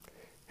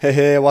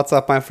Hey, what's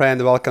up, my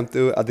friend? Welcome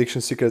to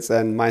Addiction Secrets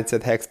and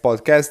Mindset Hacks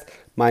podcast.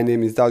 My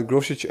name is Daud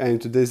Grosic, and in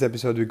today's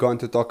episode, we're going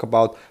to talk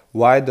about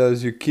why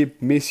does you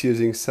keep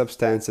misusing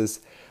substances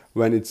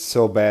when it's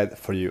so bad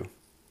for you.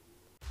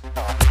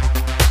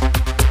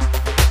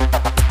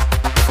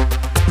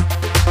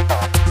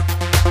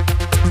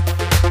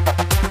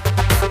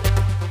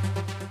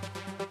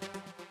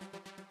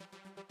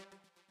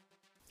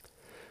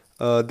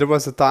 There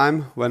was a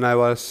time when I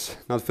was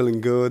not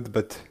feeling good,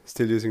 but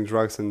still using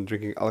drugs and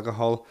drinking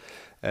alcohol.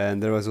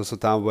 And there was also a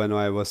time when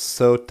I was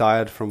so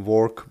tired from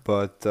work,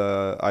 but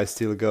I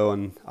still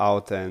go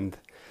out and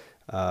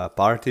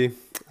party.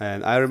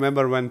 And I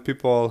remember when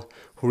people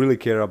who really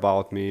care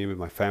about me, with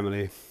my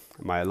family,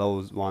 my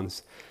loved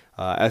ones,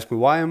 ask me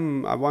why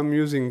I'm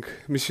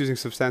misusing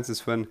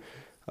substances when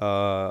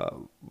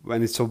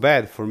it's so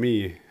bad for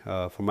me,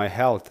 for my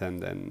health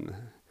and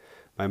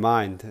my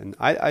mind. And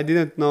I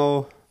didn't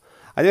know.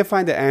 I didn't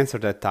find the answer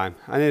that time.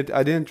 I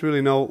didn't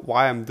really know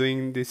why I'm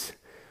doing this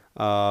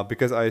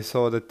because I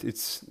saw that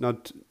it's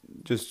not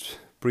just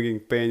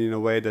bringing pain in a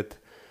way that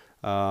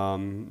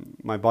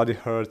my body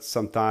hurts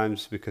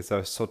sometimes because I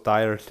was so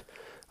tired,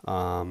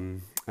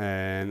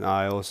 and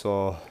I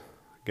also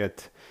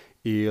get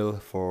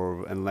ill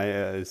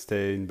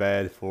stay in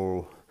bed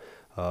for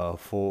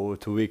 2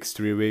 weeks,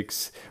 3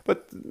 weeks.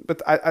 But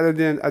I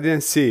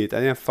didn't see it.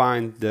 I didn't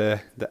find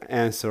the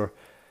answer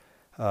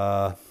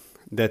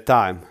that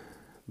time.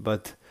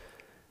 But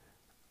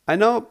I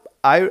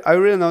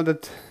really know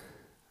that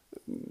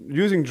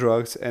using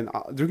drugs and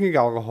drinking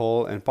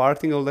alcohol and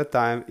partying all that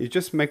time, it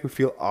just make me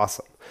feel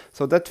awesome.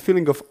 So that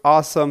feeling of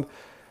awesome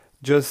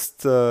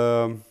just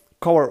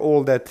cover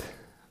all that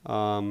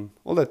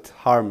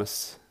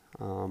harms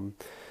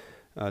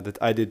that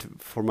I did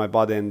for my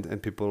body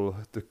and people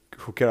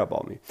who care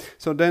about me.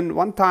 So then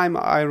one time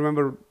I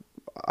remember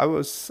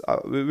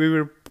we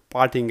were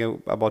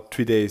partying about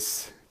 3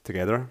 days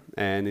together,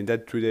 and in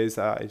that 3 days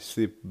I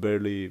sleep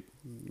barely,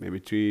 maybe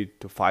 3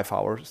 to 5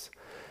 hours,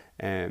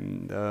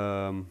 and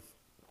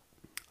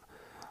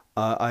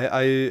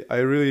I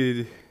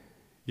really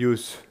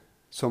use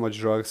so much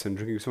drugs and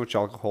drinking so much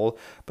alcohol,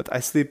 but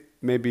I sleep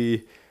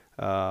maybe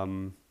as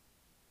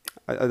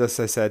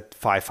I said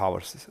 5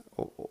 hours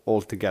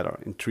altogether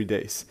in 3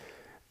 days,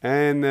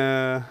 and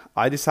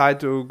I decided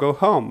to go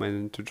home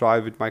and to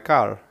drive with my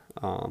car.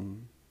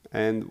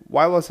 And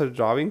while I was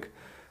driving,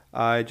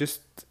 I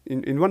just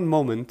in one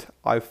moment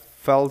I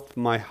felt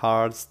my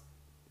heart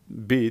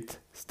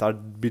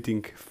start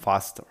beating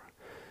faster.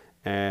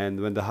 And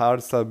when the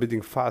heart started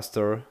beating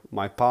faster,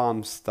 my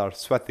palms start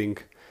sweating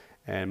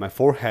and my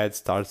forehead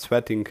starts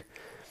sweating,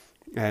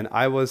 and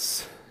I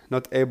was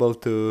not able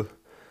to.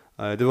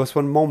 There was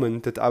one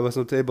moment that I was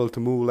not able to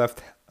move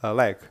left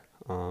leg.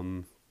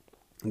 Then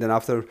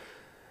after,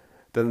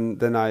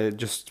 then I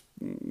just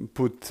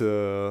put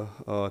a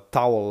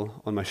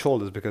towel on my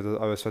shoulders because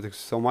I was sweating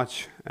so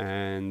much,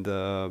 and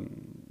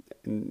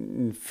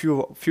in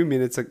few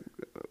minutes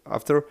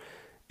after,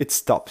 it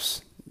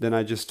stops. Then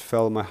I just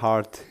felt my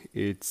heart.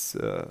 It's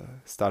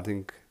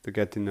starting to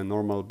get in a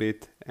normal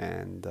beat,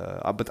 and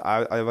but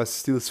I was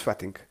still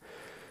sweating,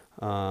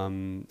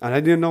 and I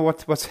didn't know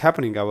what's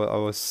happening. I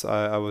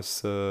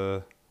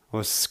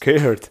was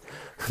scared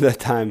that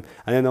time.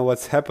 I didn't know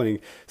what's happening.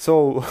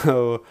 So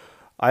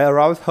I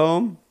arrived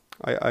home.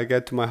 I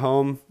get to my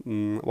home,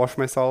 wash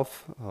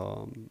myself,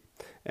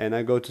 and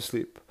I go to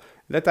sleep.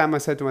 That time I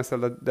said to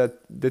myself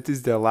that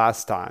is the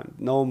last time.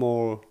 No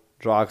more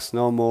drugs,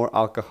 no more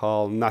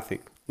alcohol,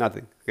 nothing.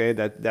 Okay,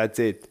 that's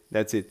it.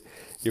 That's it.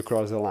 You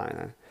cross the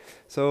line.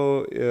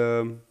 So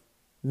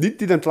it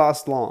didn't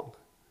last long,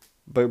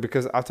 but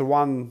because after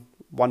one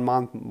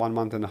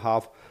month and a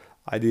half,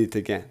 I did it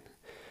again.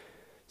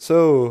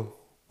 So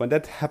when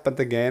that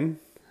happened again,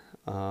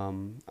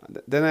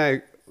 then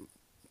I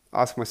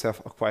ask myself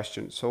a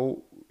question.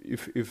 So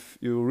if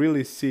you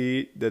really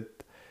see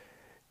that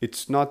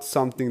it's not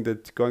something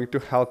that's going to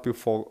help you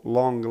for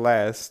long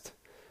last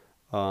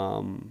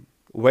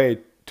way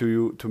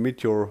to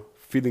meet your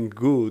feeling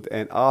good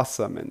and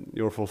awesome and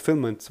your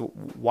fulfillment, so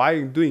why are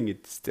you doing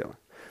it still?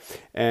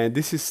 And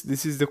this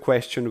is the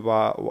question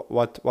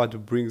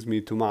what brings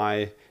me to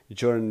my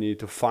journey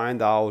to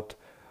find out,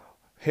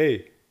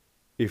 hey,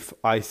 if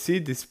I see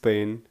this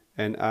pain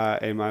and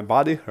my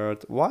body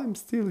hurt, why I'm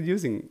still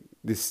using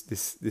this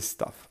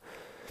stuff?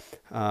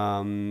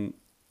 Um,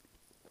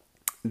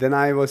 then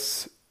uh,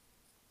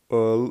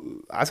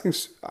 asking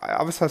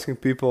I was asking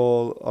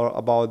people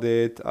about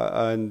it,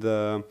 and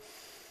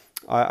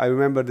I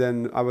remember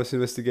then I was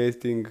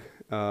investigating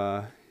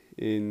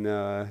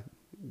in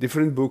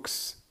different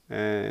books,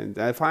 and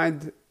I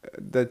find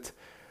that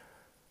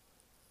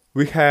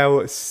we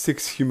have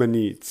six human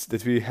needs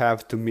that we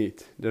have to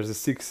meet. There's a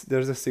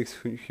six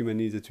human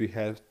needs that we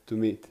have to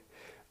meet.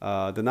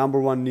 The number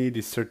one need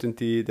is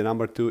certainty. The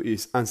number two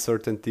is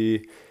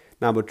uncertainty.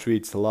 Number three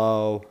is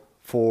love.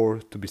 Four,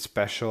 to be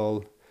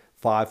special.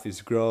 Five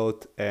is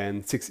growth,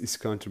 and six is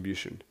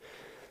contribution.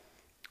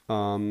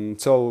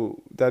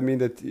 So that means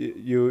that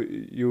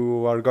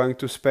you are going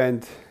to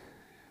spend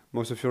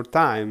most of your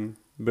time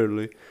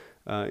barely,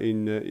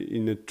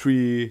 in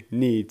three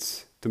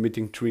needs, to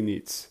meeting three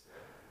needs.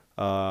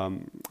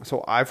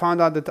 So I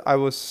found out that I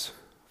was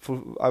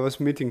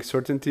meeting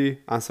certainty,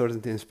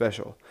 uncertainty, and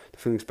special,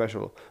 feeling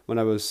special when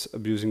I was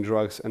abusing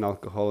drugs and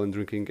alcohol and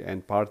drinking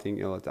and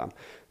partying all the time.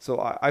 So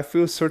I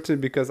feel certain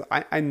because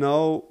I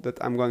know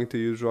that I'm going to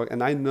use drugs,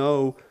 and I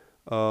know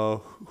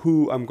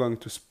who I'm going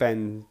to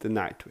spend the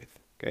night with.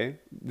 Okay,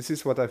 this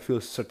is what I feel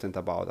certain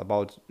about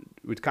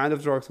what kind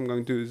of drugs I'm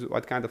going to use,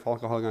 what kind of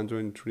alcohol I'm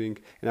going to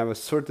drink, and I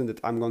was certain that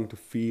I'm going to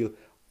feel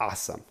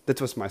awesome.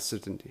 That was my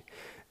certainty,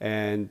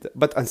 and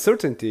but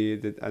uncertainty,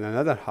 that and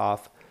another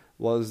half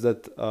was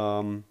that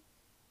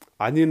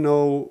I didn't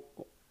know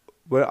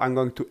where I'm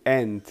going to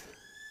end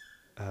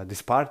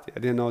this party. I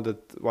didn't know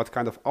that what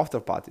kind of after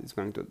party is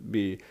going to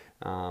be,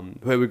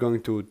 where we're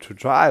going to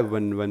drive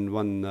when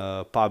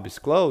one pub is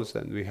closed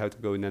and we have to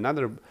go in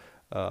another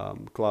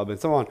club and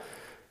so on.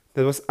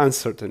 There was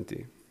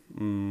uncertainty,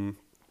 and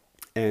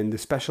the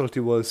specialty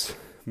was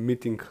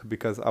meeting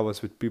because I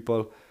was with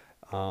people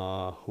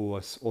who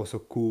was also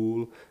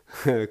cool,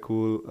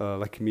 cool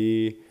like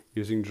me,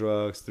 using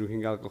drugs,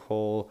 drinking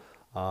alcohol,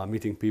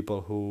 meeting people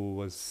who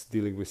was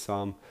dealing with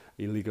some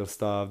illegal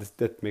stuff.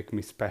 That make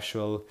me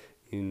special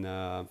in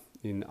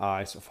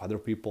eyes of other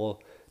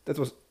people. That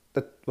was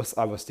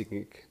I was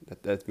thinking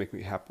that make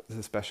me happy,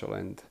 special.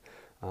 And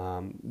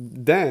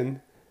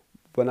then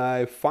when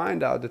I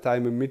find out that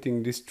I'm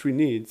meeting these three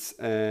needs,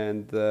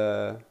 and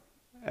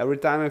every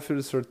time I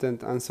feel certain,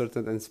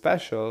 uncertain, and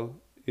special,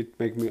 it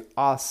makes me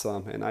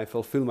awesome, and I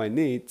fulfill my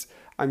needs.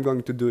 I'm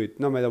going to do it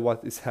no matter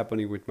what is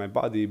happening with my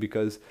body,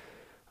 because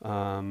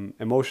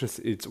emotions,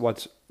 it's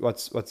what's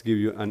give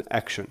you an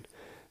action.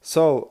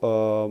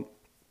 So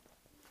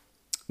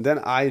then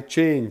I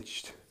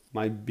changed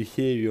my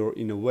behavior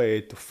in a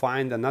way to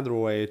find another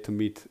way to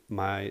meet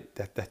my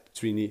that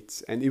three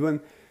needs. And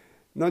even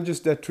not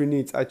just that three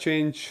needs, I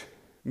change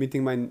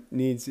meeting my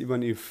needs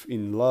even if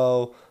in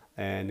low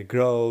and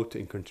growth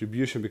and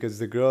contribution, because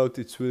the growth,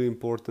 it's really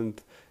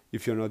important.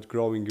 If you're not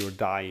growing, you're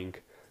dying.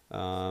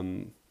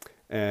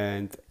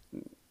 And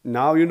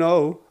now you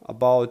know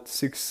about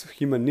 6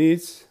 human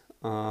needs,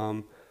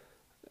 and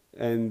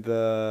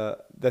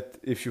that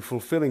if you're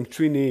fulfilling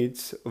 3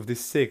 needs of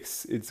these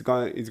 6, it's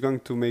going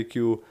to make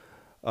you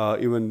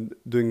even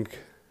doing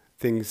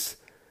things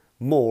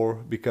more,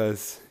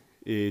 because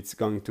it's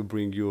going to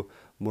bring you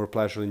more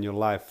pleasure in your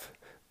life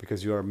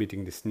because you are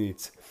meeting these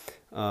needs.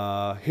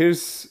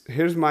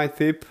 Here's my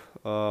tip,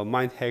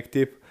 mind hack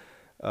tip.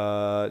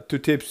 2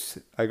 tips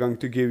I'm going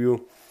to give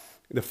you.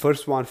 The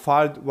first one: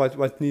 find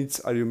what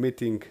needs are you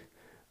meeting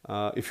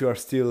if you are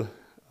still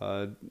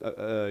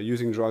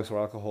using drugs or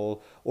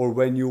alcohol, or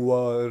when you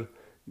were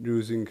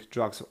using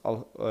drugs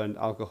and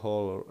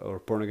alcohol or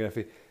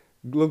pornography.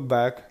 Look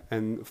back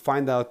and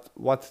find out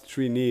what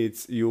 3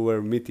 needs you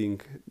were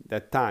meeting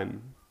that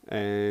time,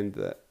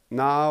 and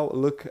now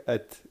look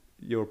at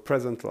your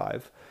present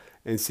life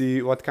and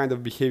see what kind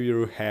of behavior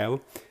you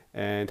have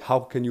and how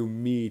can you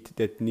meet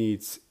that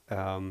needs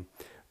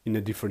in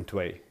a different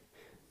way,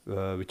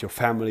 with your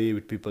family,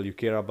 with people you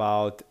care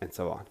about, and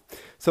so on.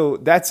 So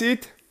that's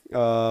it.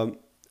 Have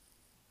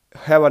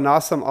an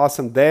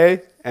awesome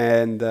day,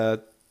 and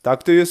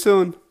talk to you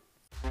soon.